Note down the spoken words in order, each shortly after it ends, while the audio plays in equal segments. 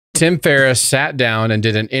Tim Ferriss sat down and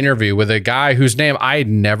did an interview with a guy whose name I'd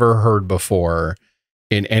never heard before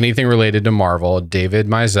in anything related to Marvel, David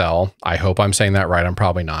Maisel. I hope I'm saying that right. I'm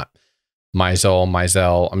probably not.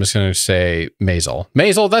 Maisel. I'm just going to say Maisel.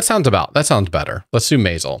 That sounds better. Let's do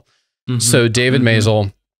Maisel. So David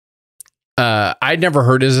Maisel, I'd never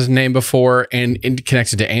heard his name before and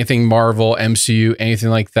connected to anything Marvel, MCU,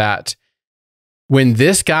 anything like that. When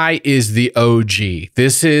this guy is the OG,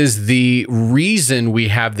 this is the reason we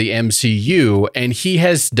have the MCU, and he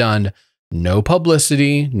has done no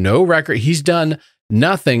publicity, no record. He's done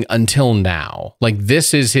nothing until now. Like,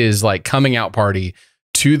 this is his like coming out party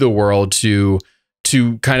to the world to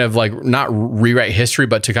kind of like not rewrite history,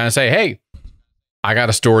 but to kind of say, hey, I got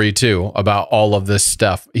a story too about all of this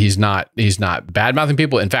stuff. He's not bad mouthing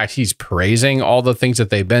people. In fact, he's praising all the things that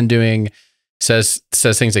they've been doing. Says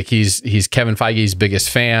things like he's Kevin Feige's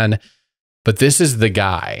biggest fan, but this is the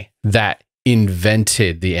guy that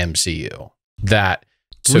invented the MCU.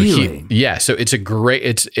 So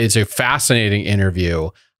it's a fascinating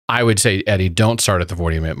interview. I would say, Eddie, don't start at the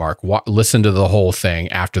 40-minute mark. Listen to the whole thing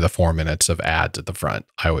after the 4 minutes of ads at the front.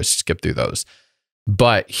 I always skip through those.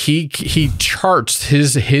 But he charts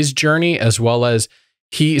his journey, as well as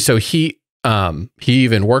he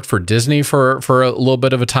even worked for Disney for a little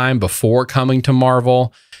bit of a time before coming to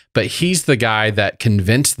Marvel. But he's the guy that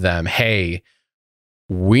convinced them, hey,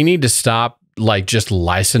 we need to stop like just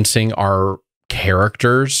licensing our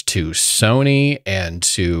characters to Sony and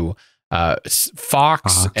to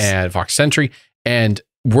Fox and Fox Century, and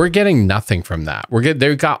we're getting nothing from that.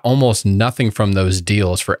 They got almost nothing from those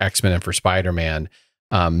deals for X-Men and for Spider-Man,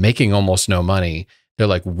 making almost no money. They're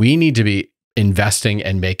like, we need to be investing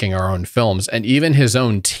and making our own films. And even his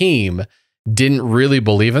own team didn't really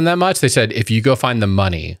believe in that much. They said, if you go find the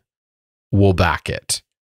money, we'll back it.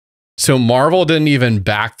 So Marvel didn't even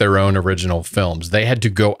back their own original films. They had to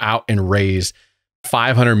go out and raise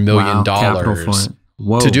 $500 million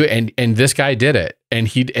to do it. And this guy did it.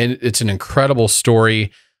 And it's an incredible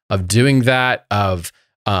story of doing that, of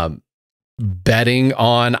betting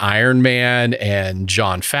on Iron Man and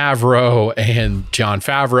Jon Favreau, and Jon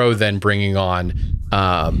Favreau then bringing on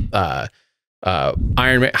Iron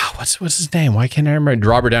Man. What's his name? Why can't I remember?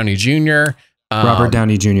 Robert Downey Jr. Robert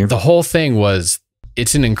Downey Jr. The whole thing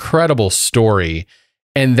it's an incredible story.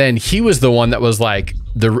 And then he was the one that was like,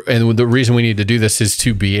 the reason we need to do this is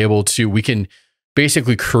to be able to, we can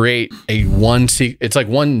basically create it's like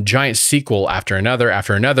one giant sequel after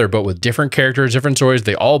another, but with different characters, different stories.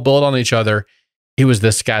 They all build on each other. It was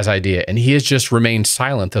this guy's idea. And he has just remained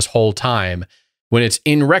silent this whole time. When it's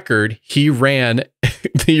in record, he ran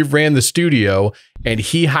the studio, and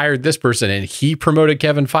he hired this person, and he promoted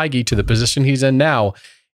Kevin Feige to the position he's in now.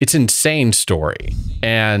 It's an insane story.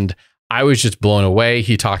 And I was just blown away.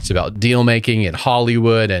 He talks about deal making in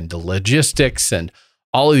Hollywood and the logistics and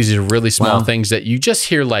all of these really small things that you just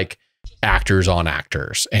hear, like actors on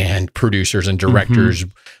actors and producers and directors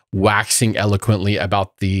waxing eloquently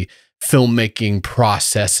about the filmmaking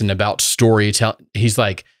process and about storytelling. He's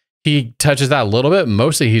like, he touches that a little bit.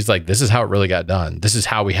 Mostly he's like, this is how it really got done. This is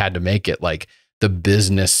how we had to make it, like the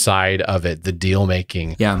business side of it, the deal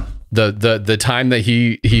making. Yeah. The time that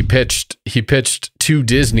he pitched to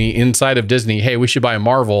Disney, inside of Disney, hey, we should buy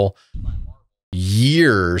Marvel,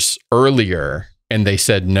 years earlier, and they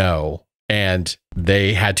said no, and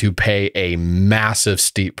they had to pay a massive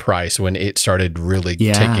steep price when it started really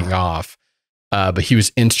taking off. But he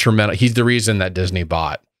was instrumental. He's the reason that Disney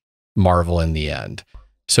bought Marvel in the end.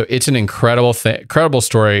 So it's an incredible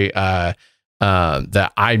story that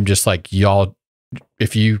I'm just like, y'all,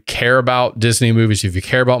 if you care about Disney movies, if you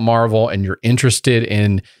care about Marvel and you're interested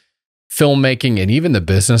in filmmaking and even the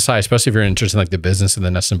business side, especially if you're interested in like the business and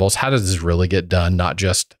the nuts and bolts, how does this really get done? Not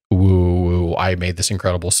just woo, I made this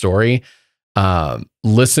incredible story.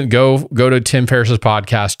 Listen, go to Tim Ferriss's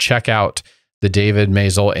podcast, check out the David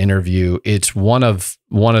Maisel interview. It's one of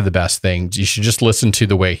the best things. You should just listen to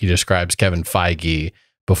the way he describes Kevin Feige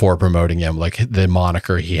before promoting him, like the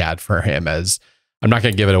moniker he had for him as, I'm not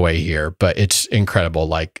going to give it away here, but it's incredible.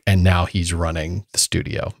 Like, and now he's running the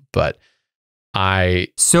studio. But why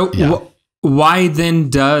then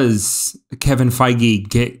does Kevin Feige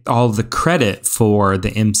get all the credit for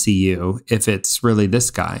the MCU if it's really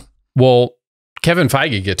this guy? Well, Kevin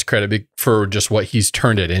Feige gets credit for just what he's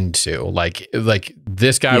turned it into. Like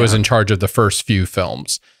this guy was in charge of the first few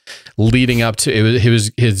films leading up to it.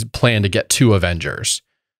 Was his plan to get to Avengers.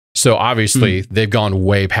 So obviously they've gone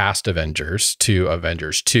way past Avengers to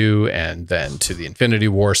Avengers 2 and then to the Infinity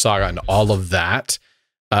War saga and all of that.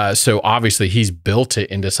 So obviously he's built it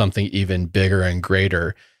into something even bigger and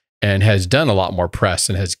greater. and has done a lot more press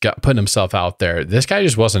and has put himself out there. This guy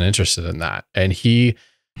just wasn't interested in that. And he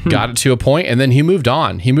got it to a point, and then he moved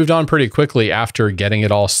on. He moved on pretty quickly after getting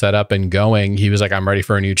it all set up and going. He was like, I'm ready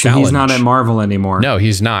for a new challenge. He's not at Marvel anymore. No,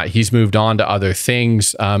 he's not. He's moved on to other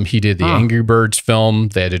things. He did the Angry Birds film.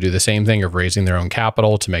 They had to do the same thing of raising their own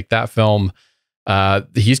capital to make that film.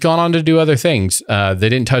 He's gone on to do other things. They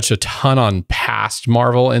didn't touch a ton on past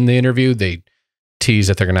Marvel in the interview. They tease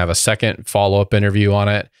that they're going to have a second follow-up interview on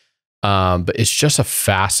it. But it's just a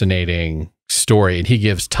fascinating story, and he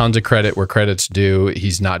gives tons of credit where credit's due.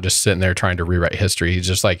 He's not just sitting there trying to rewrite history. He's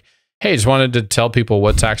just like, hey, just wanted to tell people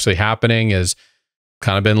what's actually happening is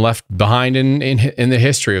kind of been left behind in the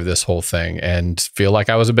history of this whole thing, and feel like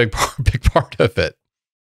I was a big part of it.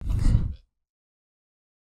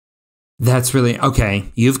 That's really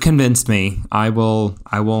okay. You've convinced me. I will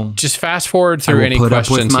just fast forward through any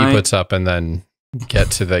questions he puts up and then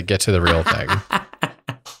get to the real thing.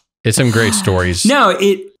 It's some great stories. No,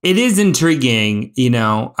 it is intriguing. You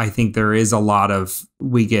know, I think there is a lot of,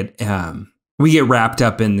 we get wrapped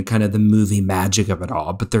up in kind of the movie magic of it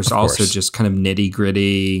all, but there's also just kind of nitty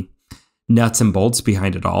gritty nuts and bolts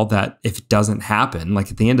behind it all that if it doesn't happen,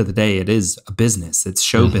 like at the end of the day, it is a business. It's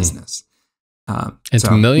show business. It's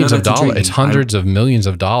millions of dollars. It's hundreds of millions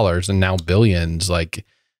of dollars and now billions. Like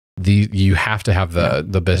you have to have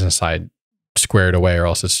the business side squared away or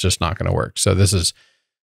else it's just not going to work. So this is,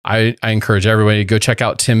 I encourage everybody to go check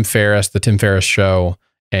out Tim Ferriss, the Tim Ferriss Show,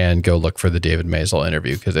 and go look for the David Maisel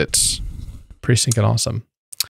interview because it's pretty stinking awesome.